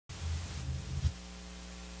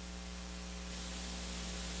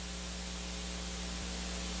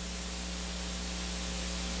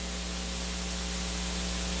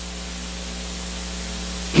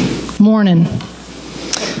Morning.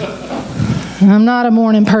 I'm not a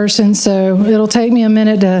morning person, so it'll take me a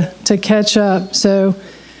minute to catch up. So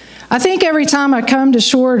I think every time I come to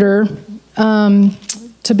Shorter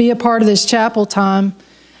to be a part of this chapel time,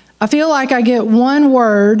 I feel like I get one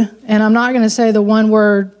word, and I'm not going to say the one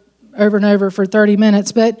word over and over for 30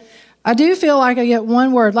 minutes, but I do feel like I get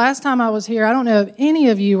one word. Last time I was here, I don't know if any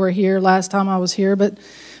of you were here last time I was here, but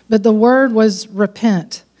the word was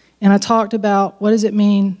repent. And I talked about what does it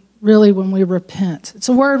mean really when we repent. It's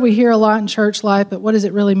a word we hear a lot in church life, but what does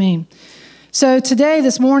it really mean? So today,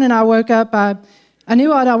 this morning, I woke up, I knew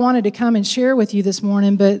what I wanted to come and share with you this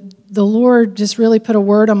morning, but the Lord just really put a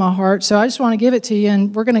word on my heart, so I just want to give it to you,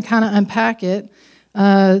 and we're going to kind of unpack it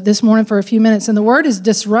this morning for a few minutes. And the word is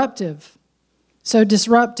disruptive. So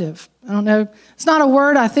disruptive. I don't know. It's not a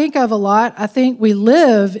word I think of a lot. I think we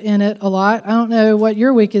live in it a lot. I don't know what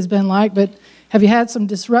your week has been like, but have you had some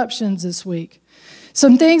disruptions this week?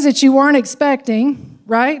 Some things that you weren't expecting,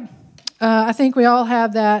 right? I think we all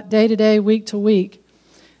have that day to day, week to week.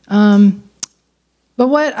 But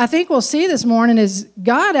what I think we'll see this morning is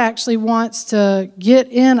God actually wants to get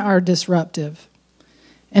in our disruptive.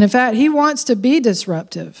 And in fact, He wants to be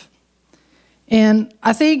disruptive. And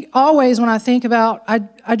I think always when I think about,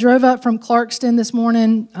 I drove up from Clarkston this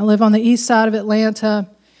morning. I live on the east side of Atlanta.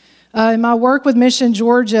 In my work with Mission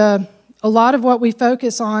Georgia, a lot of what we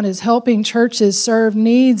focus on is helping churches serve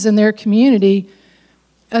needs in their community,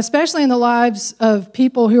 especially in the lives of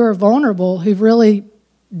people who are vulnerable, who've really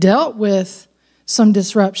dealt with some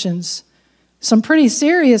disruptions. Some pretty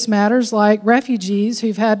serious matters like refugees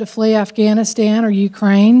who've had to flee Afghanistan or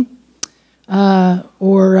Ukraine,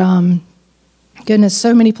 goodness,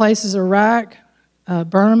 so many places, Iraq,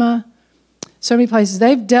 Burma, so many places.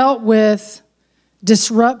 They've dealt with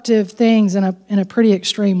disruptive things in a pretty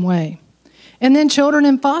extreme way. And then children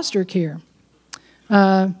in foster care.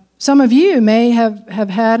 Some of you may have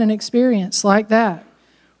had an experience like that,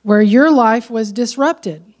 where your life was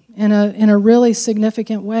disrupted in a really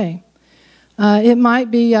significant way. It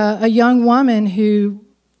might be a young woman who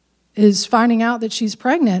is finding out that she's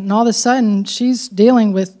pregnant, and all of a sudden she's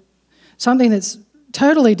dealing with something that's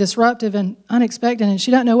totally disruptive and unexpected, and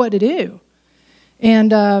she doesn't know what to do.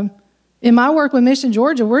 And in my work with Mission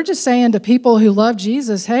Georgia, we're just saying to people who love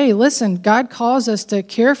Jesus, hey, listen, God calls us to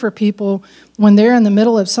care for people when they're in the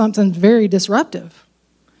middle of something very disruptive.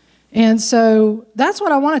 And so that's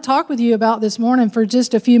what I want to talk with you about this morning for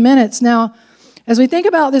just a few minutes. Now, as we think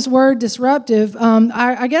about this word disruptive,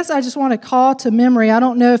 I guess I just want to call to memory, I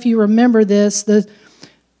don't know if you remember this,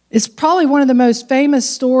 it's probably one of the most famous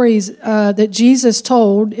stories that Jesus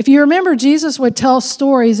told. If you remember, Jesus would tell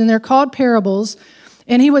stories, and they're called parables,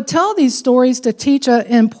 and He would tell these stories to teach an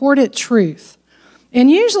important truth.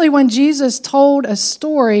 And usually when Jesus told a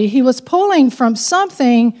story, He was pulling from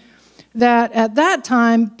something that at that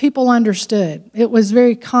time people understood. It was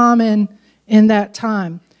very common in that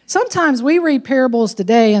time. Sometimes we read parables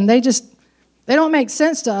today and they don't make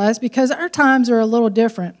sense to us because our times are a little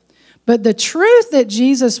different. But the truth that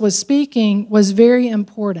Jesus was speaking was very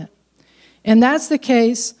important. And that's the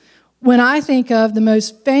case when I think of the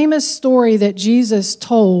most famous story that Jesus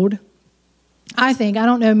told. I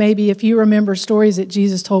don't know, maybe if you remember stories that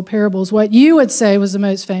Jesus told, parables, what you would say was the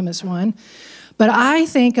most famous one. But I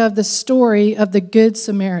think of the story of the Good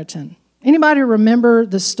Samaritan. Anybody remember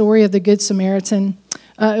the story of the Good Samaritan?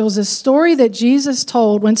 It was a story that Jesus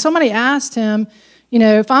told when somebody asked Him,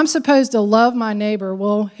 if I'm supposed to love my neighbor,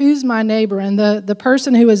 well, who's my neighbor? And the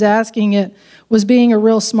person who was asking it was being a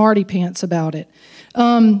real smarty pants about it.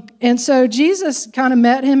 And so Jesus kind of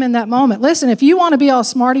met him in that moment. Listen, if you want to be all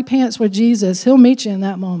smarty pants with Jesus, He'll meet you in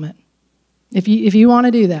that moment. If you want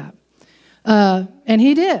to do that. And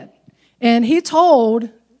He did. And He told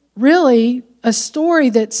really a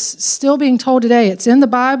story that's still being told today. It's in the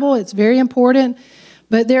Bible. It's very important.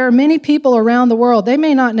 But there are many people around the world, they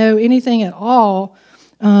may not know anything at all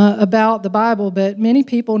about the Bible, but many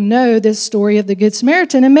people know this story of the Good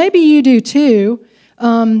Samaritan, and maybe you do too.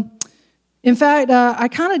 In fact, I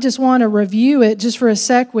kind of just want to review it just for a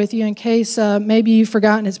sec with you in case maybe you've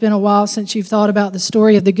forgotten. It's been a while since you've thought about the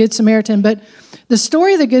story of the Good Samaritan. But the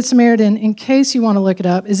story of the Good Samaritan, in case you want to look it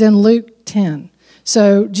up, is in Luke 10.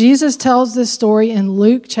 So Jesus tells this story in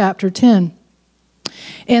Luke chapter 10.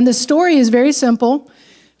 And the story is very simple.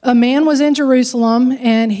 A man was in Jerusalem,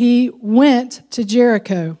 and he went to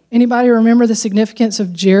Jericho. Anybody remember the significance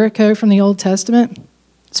of Jericho from the Old Testament?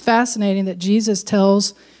 It's fascinating that Jesus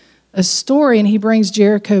tells a story, and He brings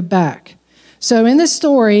Jericho back. So in this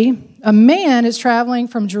story, a man is traveling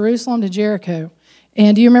from Jerusalem to Jericho.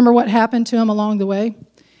 And do you remember what happened to him along the way?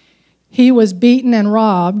 He was beaten and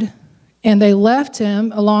robbed, and they left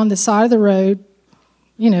him along the side of the road,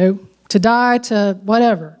 to die, to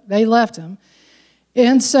whatever. They left him.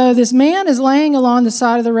 And so this man is laying along the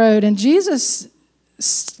side of the road, and Jesus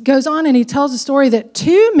goes on and he tells a story that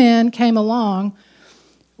two men came along.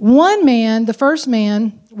 One man, the first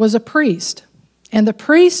man, was a priest, and the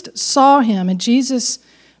priest saw him, and Jesus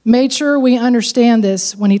made sure we understand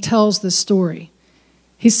this when he tells this story.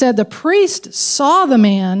 He said the priest saw the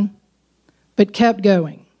man, but kept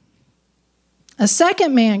going. A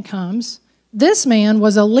second man comes. This man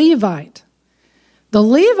was a Levite. The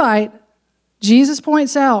Levite, Jesus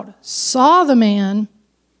points out, saw the man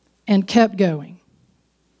and kept going.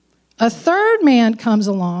 A third man comes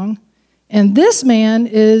along, and this man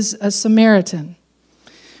is a Samaritan,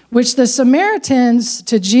 which the Samaritans,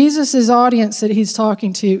 to Jesus' audience that he's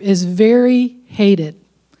talking to, is very hated.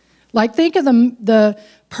 Like, think of the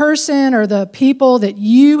person or the people that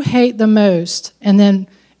you hate the most, and then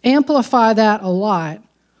amplify that a lot.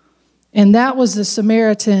 And that was the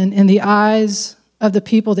Samaritan in the eyes of the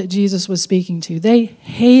people that Jesus was speaking to. They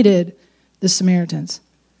hated the Samaritans.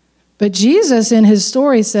 But Jesus, in his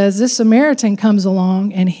story, says this Samaritan comes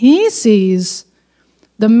along and he sees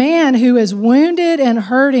the man who is wounded and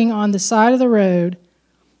hurting on the side of the road,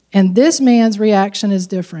 and this man's reaction is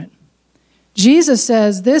different. Jesus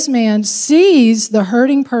says this man sees the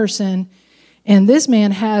hurting person, and this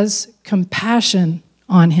man has compassion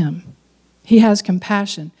on him. He has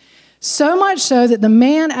compassion. So much so that the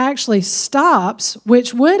man actually stops,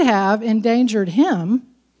 which would have endangered him.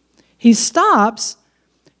 He stops,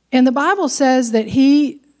 and the Bible says that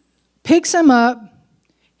he picks him up,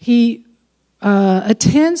 he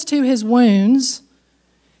attends to his wounds,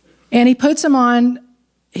 and he puts him on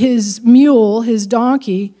his mule, his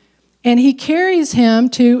donkey, and he carries him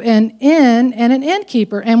to an inn and an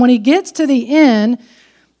innkeeper. And when he gets to the inn,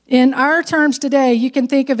 in our terms today, you can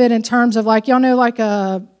think of it in terms of like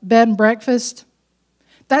a bed and breakfast.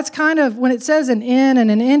 That's kind of, when it says an inn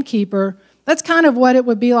and an innkeeper, that's kind of what it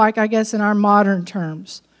would be like, I guess, in our modern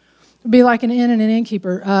terms. It would be like an inn and an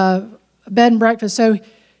innkeeper, a bed and breakfast. So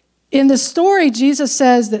in the story, Jesus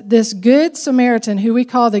says that this good Samaritan, who we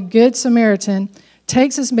call the Good Samaritan,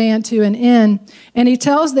 takes this man to an inn, and he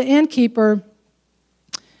tells the innkeeper,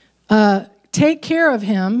 take care of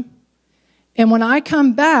him, and when I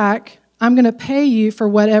come back, I'm going to pay you for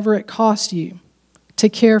whatever it costs you to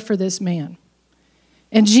care for this man.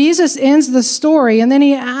 And Jesus ends the story, and then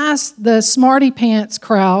he asks the smarty pants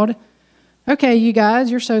crowd, okay, you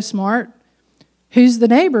guys, you're so smart. Who's the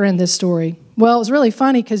neighbor in this story? Well, it was really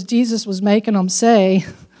funny because Jesus was making them say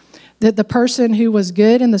that the person who was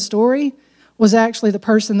good in the story was actually the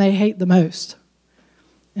person they hate the most.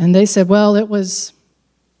 And they said, well, it was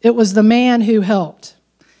the man who helped.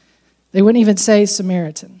 They wouldn't even say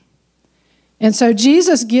Samaritan. And so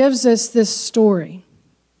Jesus gives us this story.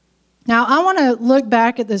 Now, I want to look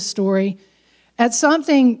back at this story at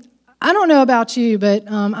something, I don't know about you, but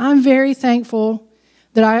I'm very thankful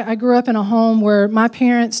that I grew up in a home where my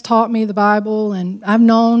parents taught me the Bible, and I've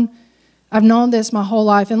known this my whole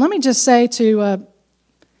life. And let me just say to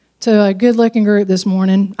a good-looking group this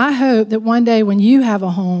morning, I hope that one day when you have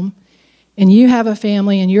a home and you have a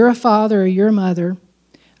family and you're a father or you're a mother,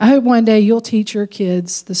 I hope one day you'll teach your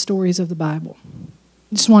kids the stories of the Bible.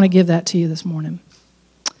 I just want to give that to you this morning.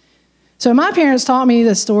 So my parents taught me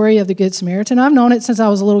the story of the Good Samaritan. I've known it since I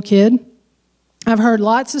was a little kid. I've heard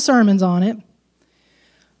lots of sermons on it.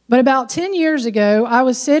 But about 10 years ago, I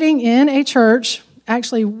was sitting in a church,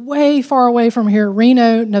 actually way far away from here,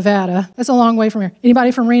 Reno, Nevada. That's a long way from here. Anybody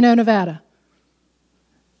from Reno, Nevada?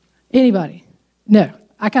 Anybody? No.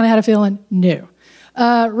 I kind of had a feeling, no.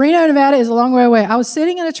 Reno, Nevada is a long way away. I was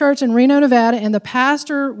sitting in a church in Reno, Nevada, and the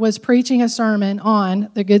pastor was preaching a sermon on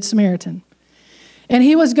the Good Samaritan. And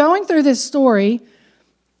he was going through this story,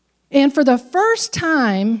 and for the first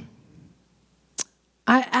time,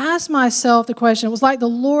 I asked myself the question. It was like the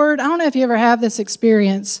Lord, I don't know if you ever have this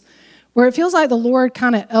experience, where it feels like the Lord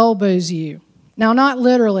kind of elbows you. Now, not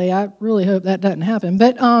literally. I really hope that doesn't happen.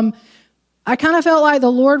 But I kind of felt like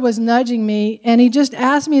the Lord was nudging me, and he just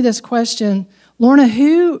asked me this question, Lorna,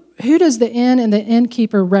 who does the inn and the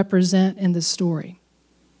innkeeper represent in the story?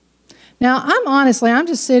 Now, I'm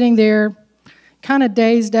just sitting there kind of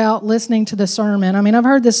dazed out listening to the sermon. I mean, I've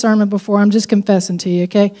heard this sermon before. I'm just confessing to you,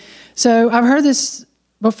 okay? So I've heard this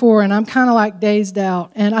before, and I'm kind of like dazed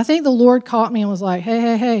out. And I think the Lord caught me and was like,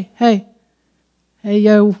 hey,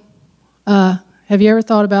 yo, have you ever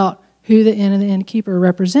thought about who the inn and the innkeeper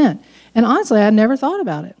represent? And honestly, I'd never thought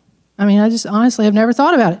about it. I mean, I just honestly have never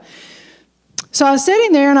thought about it. So I was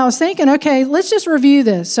sitting there and I was thinking, okay, let's just review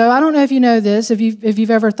this. So I don't know if you know this, if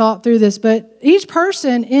you've ever thought through this, but each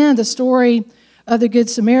person in the story of the Good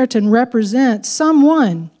Samaritan represents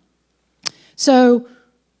someone. So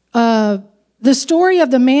the story of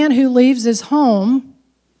the man who leaves his home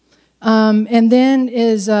and then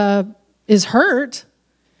is hurt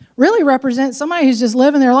really represents somebody who's just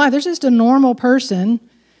living their life. They're just a normal person.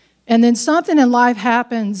 And then something in life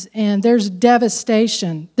happens and there's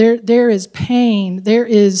devastation. There is pain. There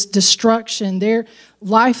is destruction. There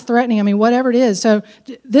life-threatening. I mean, whatever it is. So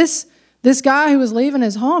this guy who was leaving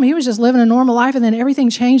his home, he was just living a normal life and then everything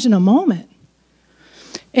changed in a moment.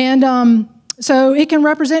 And so it can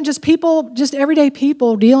represent just people, just everyday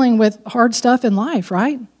people dealing with hard stuff in life,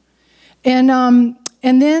 right? And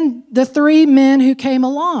then the three men who came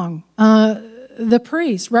along, the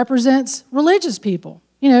priest represents religious people.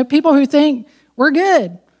 You know, people who think, we're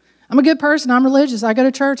good. I'm a good person. I'm religious. I go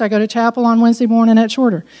to church. I go to chapel on Wednesday morning at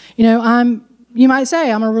Shorter. You know, you might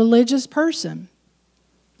say I'm a religious person.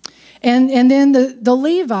 And then the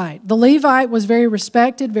Levite. The Levite was very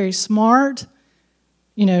respected, very smart.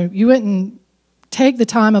 You know, you wouldn't take the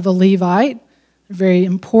time of a Levite. They're very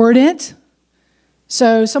important.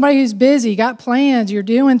 So somebody who's busy, got plans, you're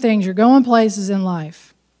doing things, you're going places in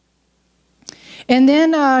life. And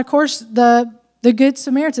then, of course, the Good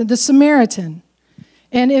Samaritan, the Samaritan.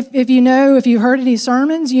 And if you've heard any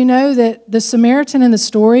sermons, you know that the Samaritan in the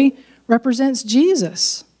story represents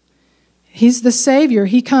Jesus. He's the Savior.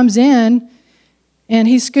 He comes in and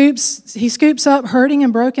he scoops up hurting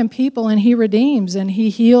and broken people and he redeems and he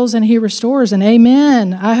heals and he restores. And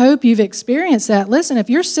amen. I hope you've experienced that. Listen, if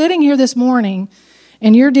you're sitting here this morning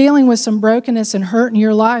and you're dealing with some brokenness and hurt in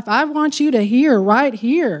your life, I want you to hear right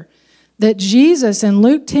here that Jesus in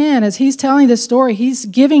Luke 10, as he's telling this story, he's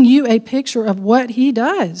giving you a picture of what he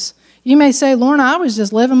does. You may say, Lorna, I was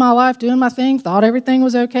just living my life, doing my thing, thought everything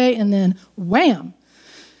was okay, and then wham,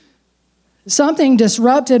 something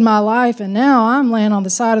disrupted my life, and now I'm laying on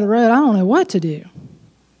the side of the road. I don't know what to do.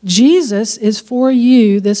 Jesus is for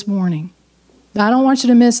you this morning. I don't want you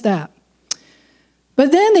to miss that.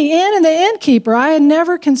 But then the inn and the innkeeper, I had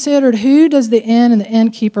never considered who does the inn and the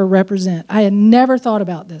innkeeper represent. I had never thought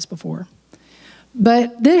about this before.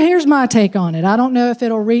 But here's my take on it. I don't know if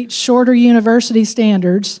it'll reach Shorter university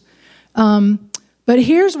standards. But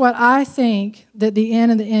here's what I think that the inn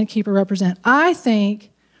and the innkeeper represent. I think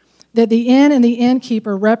that the inn and the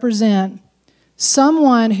innkeeper represent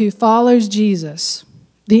someone who follows Jesus,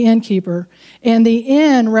 the innkeeper, and the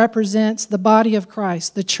inn represents the body of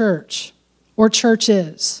Christ, the church, or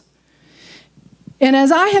churches. And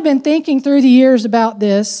as I have been thinking through the years about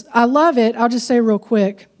this, I love it. I'll just say real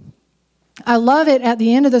quick. I love it at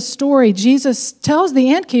the end of the story. Jesus tells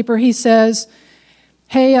the innkeeper, he says,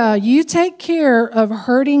 hey, you take care of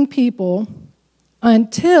hurting people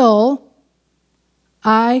until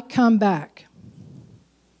I come back.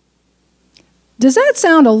 Does that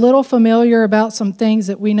sound a little familiar about some things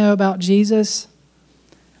that we know about Jesus?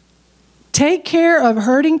 Take care of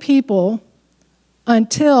hurting people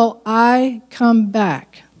until I come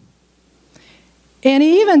back. And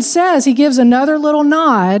he even says, he gives another little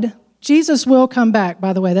nod. Jesus will come back,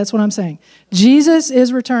 by the way. That's what I'm saying. Jesus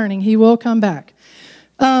is returning. He will come back.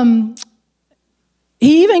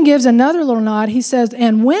 He even gives another little nod. He says,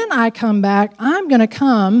 and when I come back, I'm going to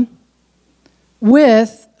come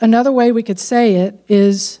with, another way we could say it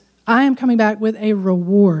is, I am coming back with a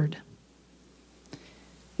reward.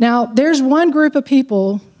 Now, there's one group of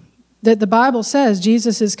people that the Bible says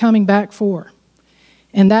Jesus is coming back for.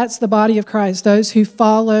 And that's the body of Christ, those who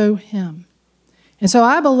follow him. And so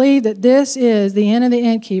I believe that this is, the inn and the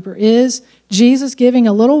innkeeper, is Jesus giving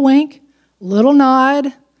a little wink, little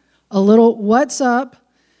nod, a little what's up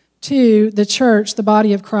to the church, the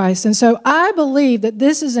body of Christ. And so I believe that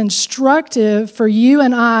this is instructive for you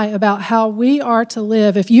and I about how we are to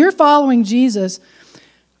live. If you're following Jesus,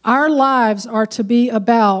 our lives are to be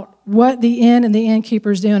about what the inn and the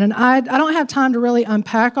innkeeper is doing. And I don't have time to really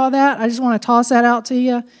unpack all that. I just want to toss that out to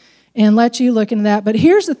you and let you look into that. But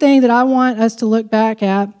here's the thing that I want us to look back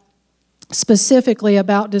at specifically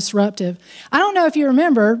about disruptive. I don't know if you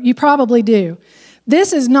remember, you probably do.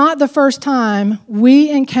 This is not the first time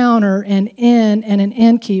we encounter an inn and an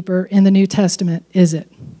innkeeper in the New Testament, is it?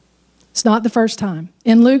 It's not the first time.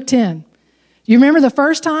 In Luke 10, you remember the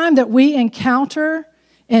first time that we encounter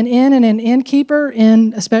an inn and an innkeeper,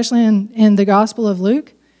 especially in the Gospel of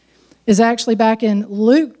Luke, is actually back in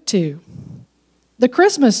Luke 2. The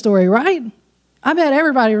Christmas story, right? I bet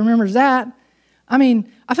everybody remembers that. I mean,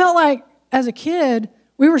 I felt like as a kid,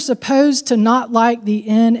 we were supposed to not like the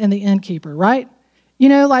inn and the innkeeper, right? You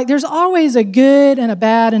know, like there's always a good and a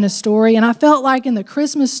bad in a story. And I felt like in the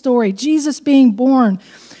Christmas story, Jesus being born,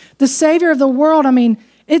 the Savior of the world, I mean,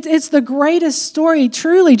 it's the greatest story.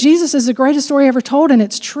 Truly, Jesus is the greatest story ever told, and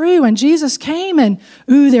it's true. And Jesus came and,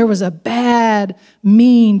 there was a bad,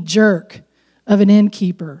 mean jerk of an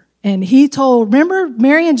innkeeper. And he told, remember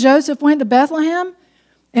Mary and Joseph went to Bethlehem?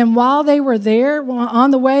 And while they were there, on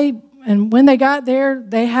the way, and when they got there,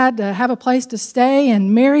 they had to have a place to stay.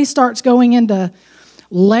 And Mary starts going into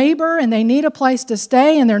labor, and they need a place to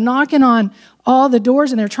stay. And they're knocking on all the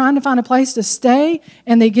doors, and they're trying to find a place to stay.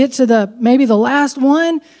 And they get to maybe the last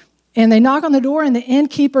one, and they knock on the door, and the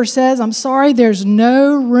innkeeper says, I'm sorry, there's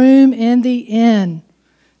no room in the inn.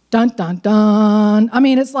 Dun, dun, dun. I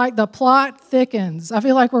mean, it's like the plot thickens. I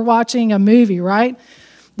feel like we're watching a movie, right?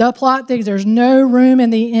 The plot thickens. There's no room in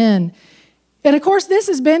the inn. And of course, this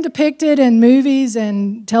has been depicted in movies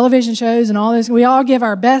and television shows and all this. We all give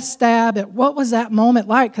our best stab at what was that moment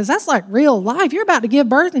like, because that's like real life. You're about to give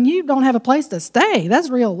birth and you don't have a place to stay.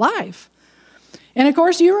 That's real life. And of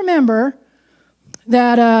course, you remember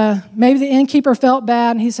that maybe the innkeeper felt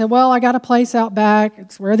bad and he said, well, I got a place out back.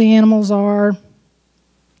 It's where the animals are.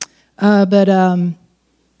 But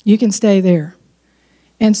you can stay there.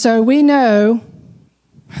 And so we know,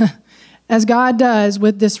 as God does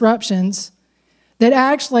with disruptions, that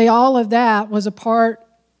actually all of that was a part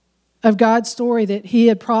of God's story that he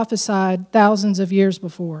had prophesied thousands of years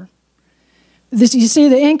before. You see,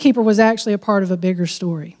 the innkeeper was actually a part of a bigger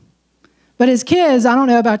story. But as kids, I don't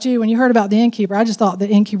know about you, when you heard about the innkeeper, I just thought the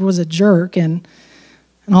innkeeper was a jerk and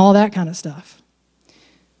all that kind of stuff.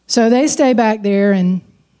 So they stay back there, and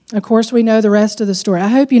of course, we know the rest of the story. I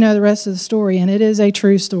hope you know the rest of the story, and it is a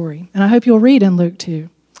true story. And I hope you'll read in Luke 2.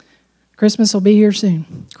 Christmas will be here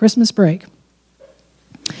soon. Christmas break.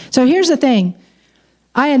 So here's the thing.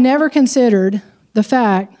 I had never considered the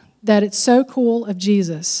fact that it's so cool of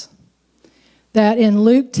Jesus that in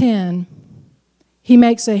Luke 10, he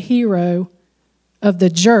makes a hero of the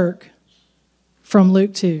jerk from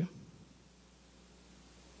Luke 2.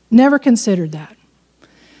 Never considered that.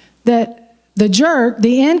 That the jerk,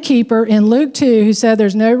 the innkeeper in Luke 2, who said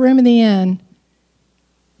there's no room in the inn,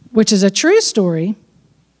 which is a true story,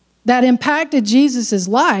 that impacted Jesus'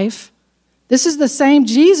 life. This is the same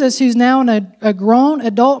Jesus who's now a grown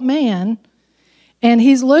adult man, and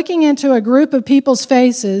he's looking into a group of people's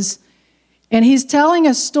faces, and he's telling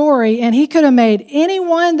a story, and he could have made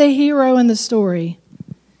anyone the hero in the story,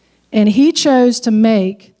 and he chose to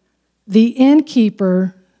make the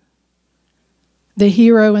innkeeper the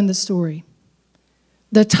hero in the story.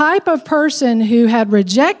 The type of person who had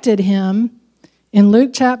rejected him in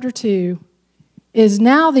Luke chapter 2 is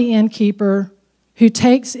now the innkeeper who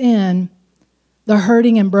takes in the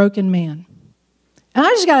hurting and broken man. And I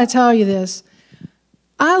just got to tell you this.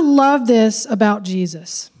 I love this about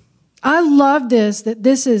Jesus. I love this, that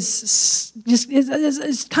this is just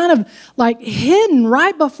it's kind of like hidden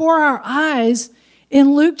right before our eyes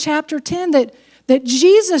in Luke chapter 10, that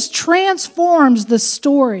Jesus transforms the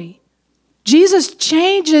story. Jesus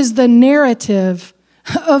changes the narrative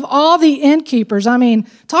of all the innkeepers. I mean,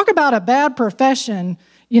 talk about a bad profession.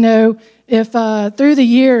 You know, if through the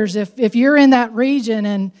years, if you're in that region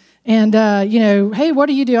and you know, hey, what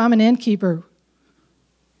do you do? I'm an innkeeper.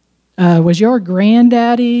 Was your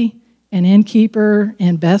granddaddy an innkeeper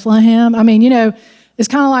in Bethlehem? I mean, you know, it's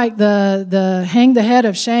kind of like the hang the head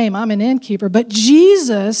of shame. I'm an innkeeper. But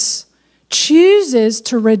Jesus chooses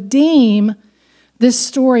to redeem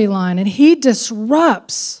this storyline, and he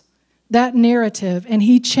disrupts that narrative, and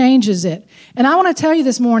he changes it. And I want to tell you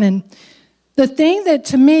this morning, the thing that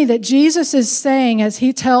to me that Jesus is saying as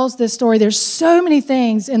he tells this story, there's so many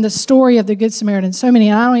things in the story of the Good Samaritan, so many,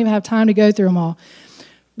 and I don't even have time to go through them all.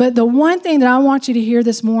 But the one thing that I want you to hear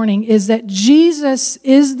this morning is that Jesus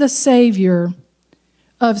is the Savior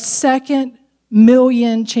of second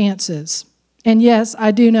million chances. And yes,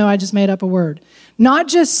 I do know I just made up a word. Not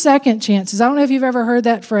just second chances. I don't know if you've ever heard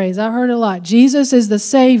that phrase. I've heard it a lot. Jesus is the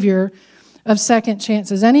Savior of second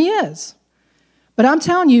chances, and he is. But I'm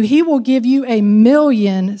telling you, he will give you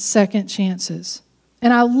 1,000,000 second chances.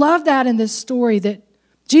 And I love that in this story, that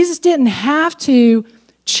Jesus didn't have to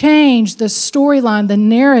change the storyline, the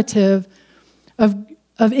narrative of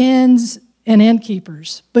inns and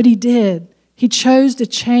innkeepers, but he did. He chose to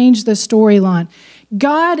change the storyline.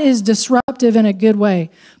 God is disruptive in a good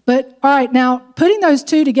way. But, all right, now, putting those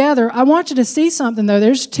two together, I want you to see something, though.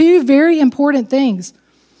 There's two very important things.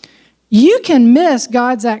 You can miss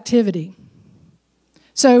God's activity.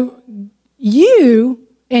 So you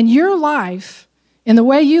and your life, and the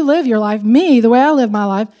way you live your life, me, the way I live my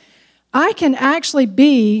life, I can actually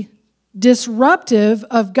be disruptive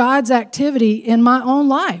of God's activity in my own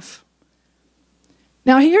life.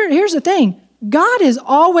 Now, here's the thing. God is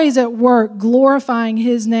always at work glorifying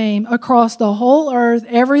His name across the whole earth,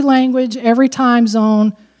 every language, every time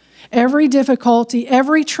zone, every difficulty,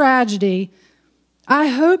 every tragedy. I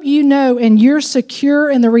hope you know and you're secure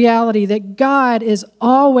in the reality that God is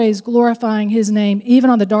always glorifying His name, even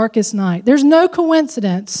on the darkest night. There's no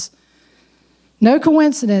coincidence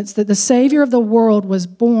that the Savior of the world was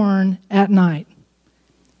born at night.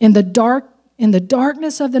 In the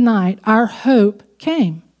darkness of the night, our hope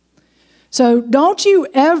came. So don't you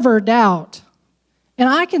ever doubt, and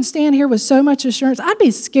I can stand here with so much assurance, I'd be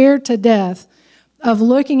scared to death of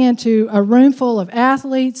looking into a room full of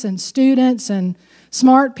athletes and students and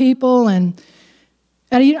smart people, and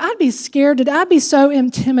I'd be scared, I'd be so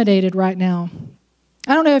intimidated right now.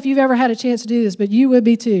 I don't know if you've ever had a chance to do this, but you would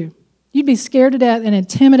be too. You'd be scared to death and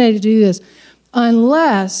intimidated to do this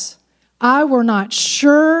unless I were not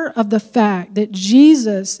sure of the fact that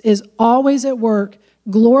Jesus is always at work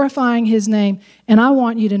glorifying His name, and I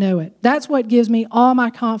want you to know it. That's what gives me all my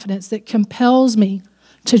confidence, that compels me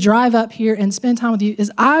to drive up here and spend time with you,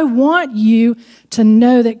 is I want you to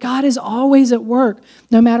know that God is always at work,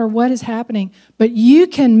 no matter what is happening. But you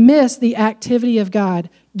can miss the activity of God,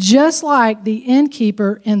 just like the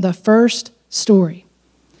innkeeper in the first story.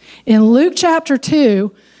 In Luke chapter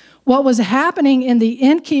 2, what was happening in the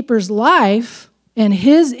innkeeper's life and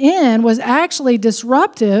his inn was actually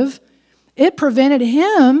disruptive. It prevented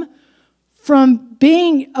him from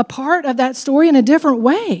being a part of that story in a different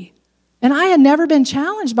way. And I had never been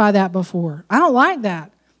challenged by that before. I don't like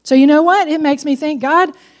that. So you know what? It makes me think,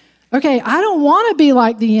 God, okay, I don't want to be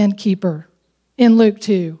like the innkeeper in Luke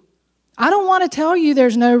 2. I don't want to tell you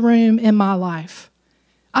there's no room in my life.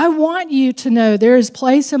 I want you to know there is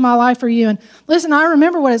place in my life for you. And listen, I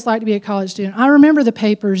remember what it's like to be a college student. I remember the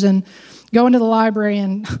papers and going to the library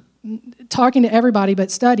and talking to everybody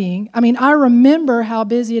but studying. I mean, I remember how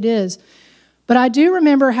busy it is. But I do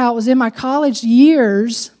remember how it was in my college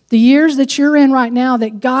years, the years that you're in right now,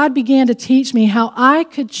 that God began to teach me how I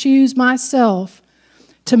could choose myself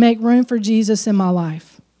to make room for Jesus in my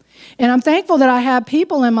life. And I'm thankful that I have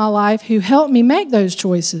people in my life who helped me make those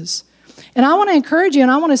choices. And I want to encourage you,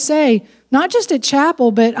 and I want to say, not just at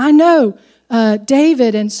chapel, but I know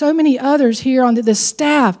David and so many others here on the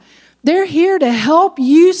staff, they're here to help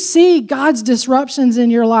you see God's disruptions in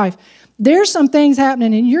your life. There's some things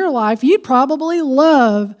happening in your life you'd probably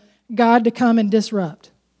love God to come and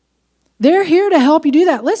disrupt. They're here to help you do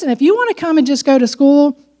that. Listen, if you want to come and just go to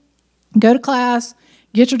school, go to class,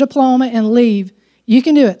 get your diploma, and leave, you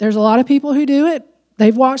can do it. There's a lot of people who do it.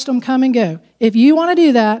 They've watched them come and go. If you want to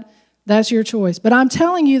do that, that's your choice. But I'm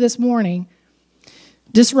telling you this morning,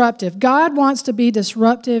 disruptive. God wants to be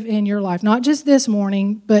disruptive in your life, not just this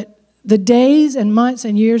morning, but the days and months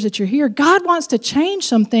and years that you're here. God wants to change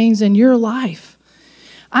some things in your life.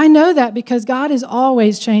 I know that because God is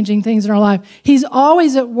always changing things in our life. He's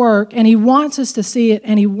always at work, and He wants us to see it,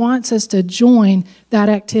 and He wants us to join that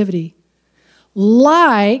activity.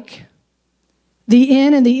 Like the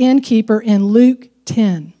inn and the innkeeper in Luke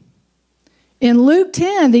 10. In Luke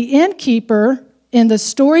 10, the innkeeper, in the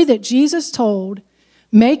story that Jesus told,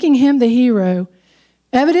 making him the hero,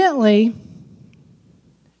 evidently,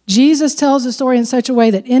 Jesus tells the story in such a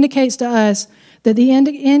way that indicates to us that the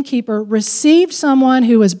innkeeper received someone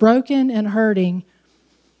who was broken and hurting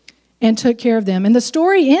and took care of them. And the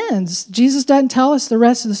story ends. Jesus doesn't tell us the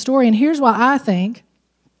rest of the story. And here's why I think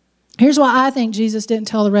Jesus didn't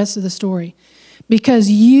tell the rest of the story. Because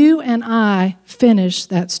you and I finished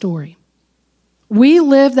that story. We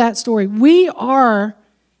live that story. We are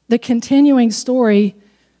the continuing story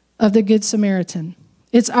of the Good Samaritan.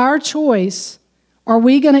 It's our choice. Are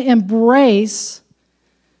we going to embrace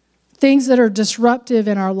things that are disruptive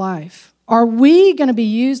in our life? Are we going to be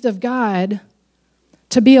used of God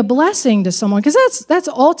to be a blessing to someone? Because that's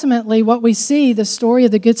ultimately what we see, the story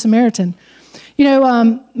of the Good Samaritan. You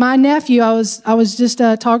know, my nephew, I was just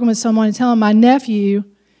talking with someone and telling my nephew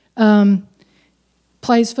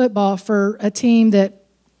plays football for a team that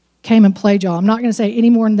came and played y'all. I'm not going to say any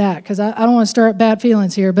more than that because I don't want to stir up bad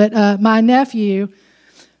feelings here. But my nephew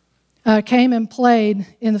came and played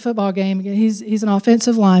in the football game. He's an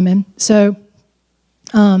offensive lineman. So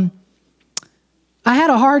I had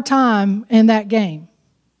a hard time in that game.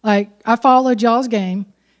 Like, I followed y'all's game,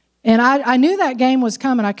 and I knew that game was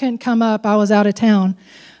coming. I couldn't come up. I was out of town.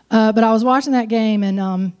 But I was watching that game, and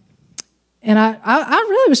I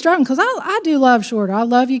really was struggling because I do love Shorter. I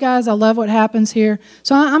love you guys. I love what happens here.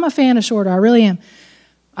 So I'm a fan of Shorter. I really am.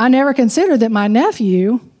 I never considered that my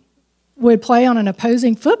nephew would play on an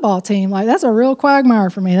opposing football team. Like, that's a real quagmire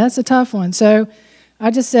for me. That's a tough one. So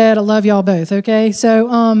I just said, I love y'all both, okay? So,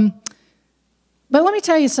 but let me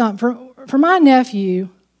tell you something. For my nephew,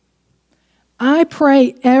 I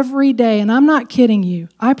pray every day, and I'm not kidding you.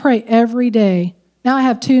 I pray every day. Now I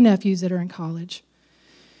have 2 nephews that are in college.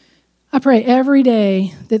 I pray every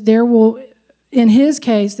day that there will, in his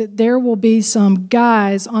case, that there will be some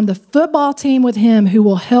guys on the football team with him who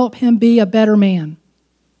will help him be a better man.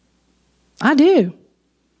 I do.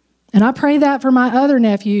 And I pray that for my other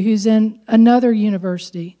nephew who's in another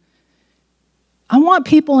university. I want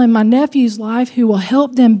people in my nephew's life who will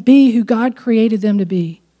help them be who God created them to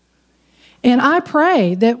be. And I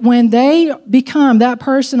pray that when they become that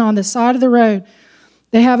person on the side of the road,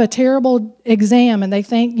 they have a terrible exam and they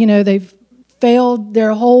think, they've failed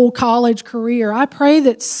their whole college career. I pray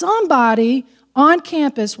that somebody on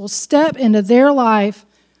campus will step into their life,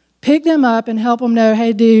 pick them up, and help them know,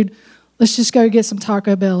 hey, dude, let's just go get some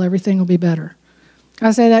Taco Bell. Everything will be better.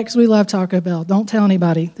 I say that because we love Taco Bell. Don't tell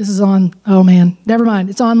anybody. This is on, oh man, never mind.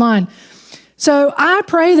 It's online. So I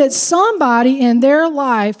pray that somebody in their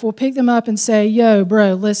life will pick them up and say, yo,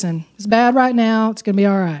 bro, listen, it's bad right now. It's going to be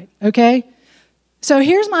all right, okay? So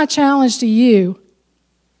here's my challenge to you.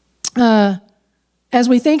 As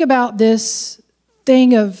we think about this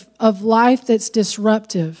thing of life that's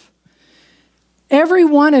disruptive, every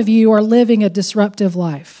one of you are living a disruptive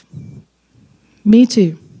life. Me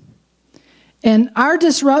too. And our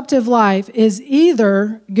disruptive life is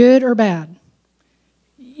either good or bad.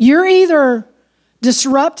 You're either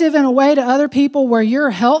disruptive in a way to other people where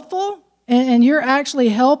you're helpful and you're actually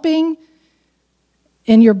helping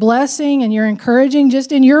and you're blessing and you're encouraging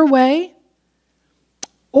just in your way,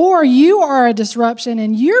 or you are a disruption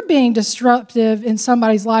and you're being disruptive in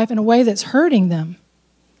somebody's life in a way that's hurting them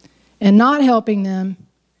and not helping them.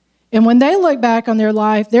 And when they look back on their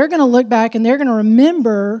life, they're going to look back and they're going to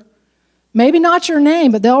remember, maybe not your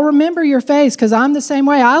name, but they'll remember your face, because I'm the same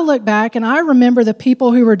way. I look back and I remember the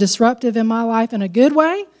people who were disruptive in my life in a good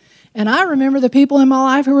way, and I remember the people in my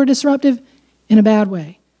life who were disruptive in a bad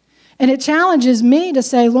way. And it challenges me to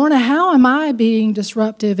say, Lorna, how am I being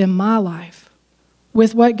disruptive in my life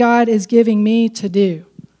with what God is giving me to do?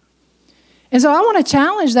 And so I want to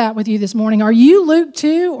challenge that with you this morning. Are you Luke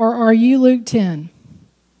 2 or are you Luke 10?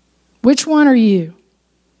 Which one are you?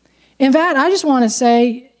 In fact, I just want to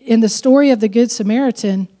say, in the story of the Good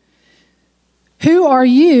Samaritan, who are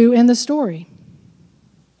you in the story?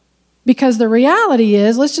 Because the reality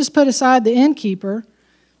is, let's just put aside the innkeeper.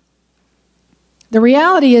 The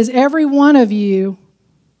reality is every one of you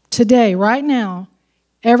today, right now,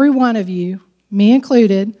 every one of you, me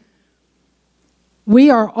included, we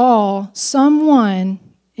are all someone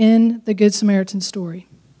in the Good Samaritan story.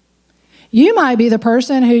 You might be the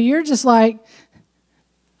person who you're just like,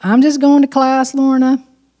 I'm just going to class, Lorna,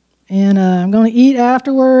 and I'm going to eat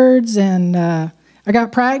afterwards, and I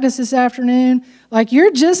got practice this afternoon. Like,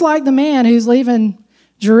 you're just like the man who's leaving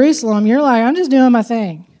Jerusalem. You're like, I'm just doing my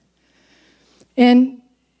thing. And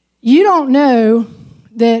you don't know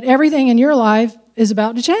that everything in your life is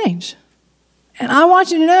about to change. And I want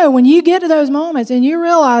you to know, when you get to those moments and you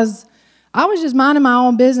realize, I was just minding my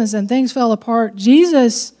own business and things fell apart,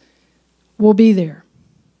 Jesus will be there.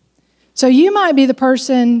 So you might be the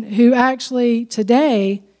person who actually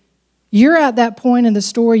today, you're at that point in the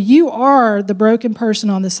story. You are the broken person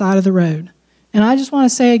on the side of the road. And I just want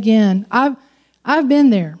to say again, I've been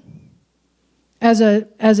there. As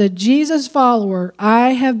a Jesus follower,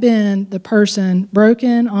 I have been the person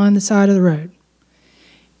broken on the side of the road.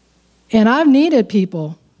 And I've needed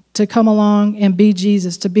people to come along and be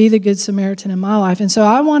Jesus, to be the Good Samaritan in my life. And so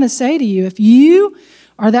I want to say to you, if you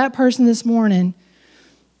are that person this morning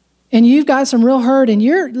and you've got some real hurt and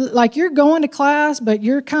you're going to class, but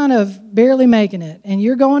you're kind of barely making it, and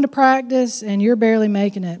you're going to practice and you're barely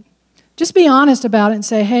making it, just be honest about it and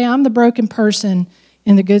say, hey, I'm the broken person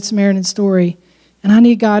in the Good Samaritan story, and I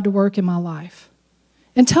need God to work in my life.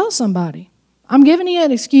 And tell somebody. I'm giving you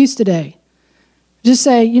an excuse today. Just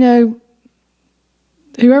say,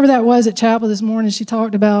 whoever that was at chapel this morning, she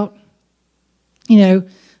talked about, the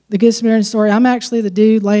Good Samaritan story. I'm actually the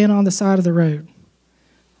dude laying on the side of the road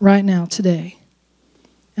right now, today.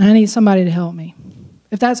 And I need somebody to help me.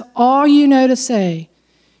 If that's all you know to say,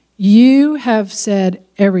 you have said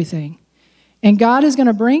everything. And God is going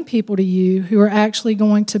to bring people to you who are actually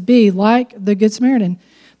going to be like the Good Samaritan.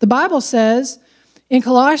 The Bible says in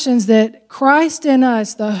Colossians that Christ in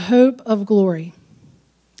us, the hope of glory.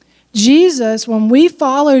 Jesus, when we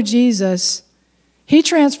follow Jesus, He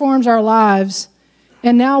transforms our lives,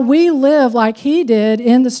 and now we live like He did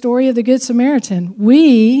in the story of the Good Samaritan.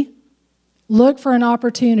 We look for an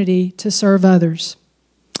opportunity to serve others.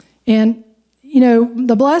 And, you know,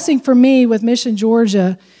 the blessing for me with Mission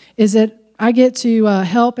Georgia is that I get to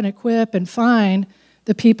help and equip and find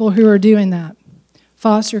the people who are doing that.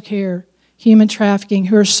 Foster care, human trafficking,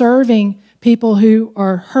 who are serving people who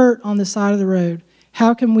are hurt on the side of the road.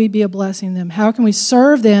 How can we be a blessing to them? How can we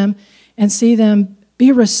serve them and see them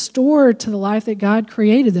be restored to the life that God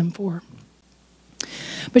created them for?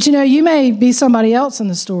 But you know, you may be somebody else in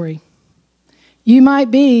the story. You might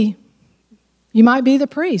be the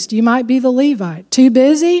priest. You might be the Levite. Too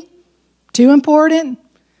busy, too important,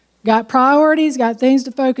 got priorities, got things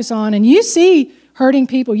to focus on. And you see hurting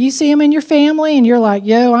people. You see them in your family and you're like,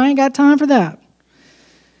 yo, I ain't got time for that.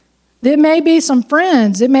 It may be some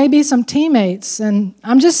friends. It may be some teammates. And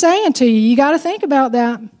I'm just saying to you, you got to think about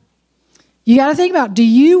that. You got to think about, do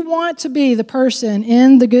you want to be the person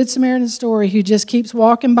in the Good Samaritan story who just keeps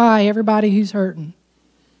walking by everybody who's hurting?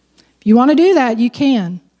 If you want to do that, you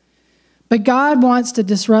can. But God wants to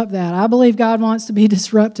disrupt that. I believe God wants to be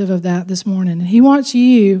disruptive of that this morning. And He wants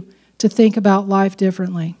you to think about life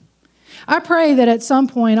differently. I pray that at some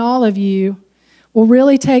point all of you will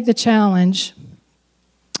really take the challenge,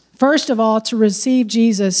 first of all, to receive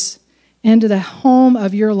Jesus into the home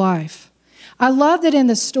of your life. I love that in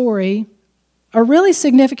the story, a really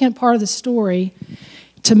significant part of the story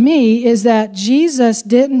to me is that Jesus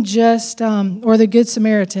didn't just, or the Good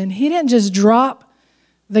Samaritan, He didn't just drop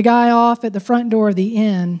the guy off at the front door of the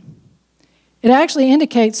inn. It actually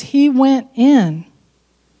indicates He went in.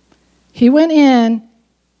 He went in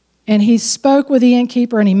and He spoke with the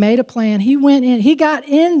innkeeper and He made a plan. He went in, He got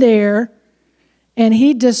in there and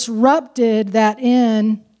He disrupted that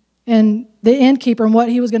inn and the innkeeper and what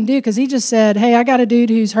he was going to do, because He just said, hey, I got a dude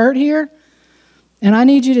who's hurt here and I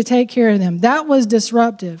need you to take care of them. That was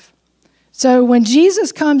disruptive. So when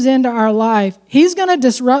Jesus comes into our life, He's going to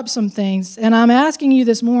disrupt some things. And I'm asking you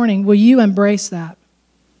this morning, will you embrace that?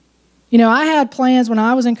 You know, I had plans when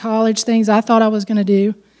I was in college, things I thought I was going to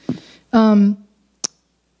do. And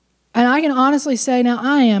I can honestly say now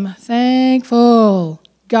I am thankful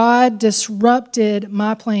God disrupted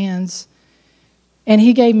my plans and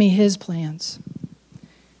He gave me His plans.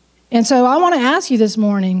 And so I want to ask you this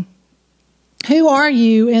morning, who are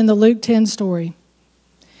you in the Luke 10 story,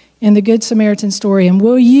 in the Good Samaritan story? And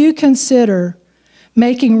will you consider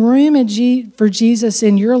making room for Jesus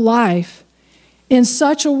in your life in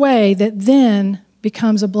such a way that then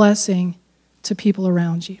becomes a blessing to people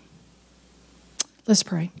around you? Let's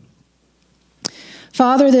pray.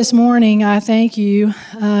 Father, this morning I thank You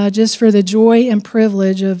just for the joy and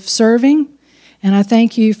privilege of serving. And I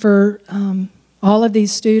thank You for all of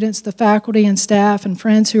these students, the faculty and staff and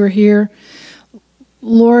friends who are here.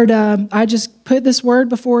 Lord, I just put this word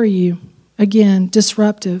before You. Again,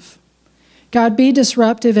 disruptive. God, be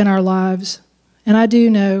disruptive in our lives. And I do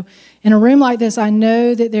know, in a room like this, I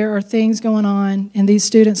know that there are things going on in these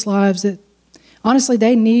students' lives that, honestly,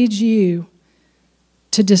 they need You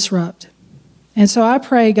to disrupt. And so I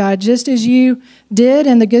pray, God, just as You did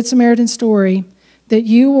in the Good Samaritan story, that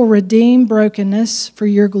You will redeem brokenness for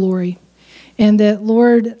Your glory. And that,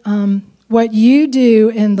 Lord, what You do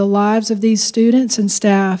in the lives of these students and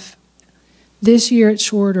staff this year at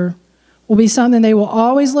Shorter will be something they will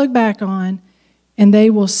always look back on, and they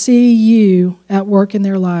will see You at work in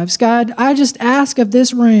their lives. God, I just ask of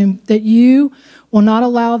this room that You will not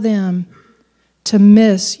allow them to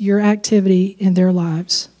miss Your activity in their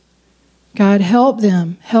lives. God, help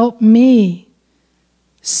them, help me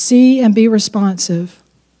see and be responsive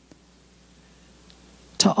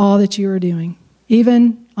to all that You are doing,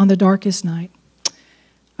 even on the darkest night.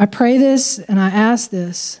 I pray this and I ask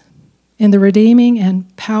this in the redeeming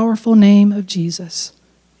and powerful name of Jesus.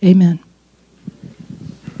 Amen.